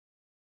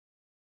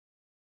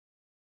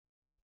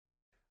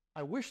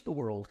I wish the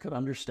world could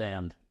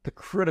understand the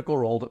critical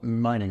role that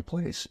mining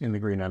plays in the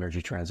green energy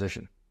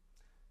transition.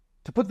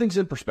 To put things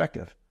in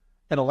perspective,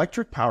 an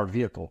electric-powered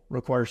vehicle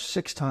requires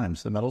 6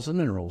 times the metals and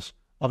minerals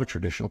of a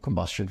traditional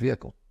combustion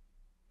vehicle.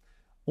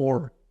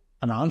 Or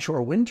an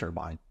onshore wind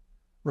turbine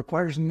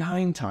requires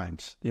 9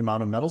 times the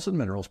amount of metals and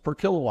minerals per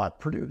kilowatt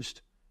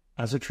produced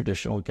as a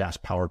traditional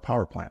gas-powered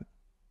power plant.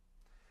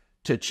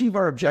 To achieve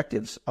our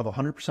objectives of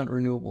 100%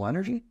 renewable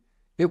energy,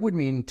 it would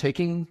mean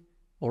taking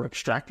or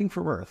extracting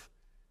from Earth,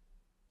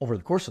 over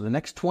the course of the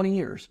next 20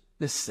 years,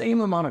 the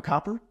same amount of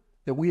copper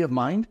that we have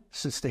mined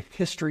since the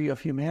history of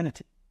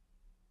humanity.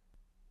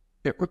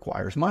 It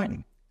requires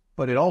mining,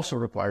 but it also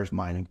requires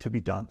mining to be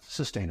done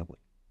sustainably.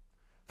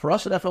 For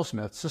us at FL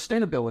Smith,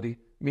 sustainability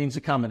means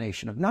a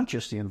combination of not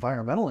just the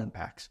environmental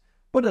impacts,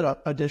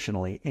 but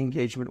additionally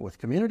engagement with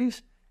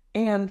communities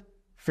and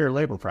fair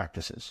labor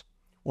practices.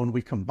 When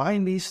we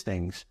combine these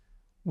things,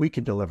 we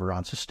can deliver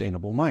on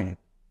sustainable mining.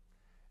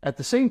 At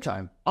the same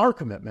time, our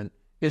commitment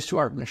is to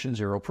our Mission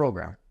Zero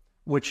program,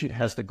 which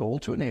has the goal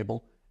to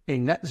enable a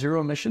net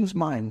zero emissions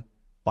mine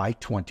by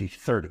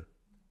 2030.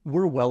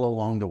 We're well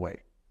along the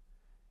way.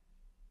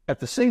 At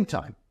the same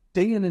time,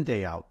 day in and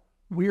day out,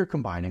 we are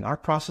combining our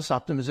process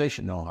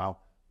optimization know-how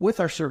with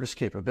our service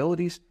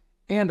capabilities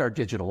and our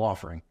digital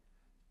offering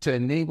to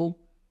enable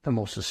the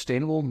most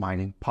sustainable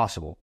mining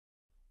possible,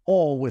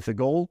 all with the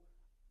goal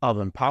of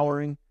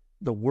empowering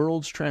the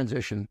world's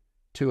transition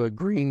to a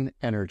green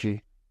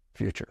energy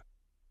future.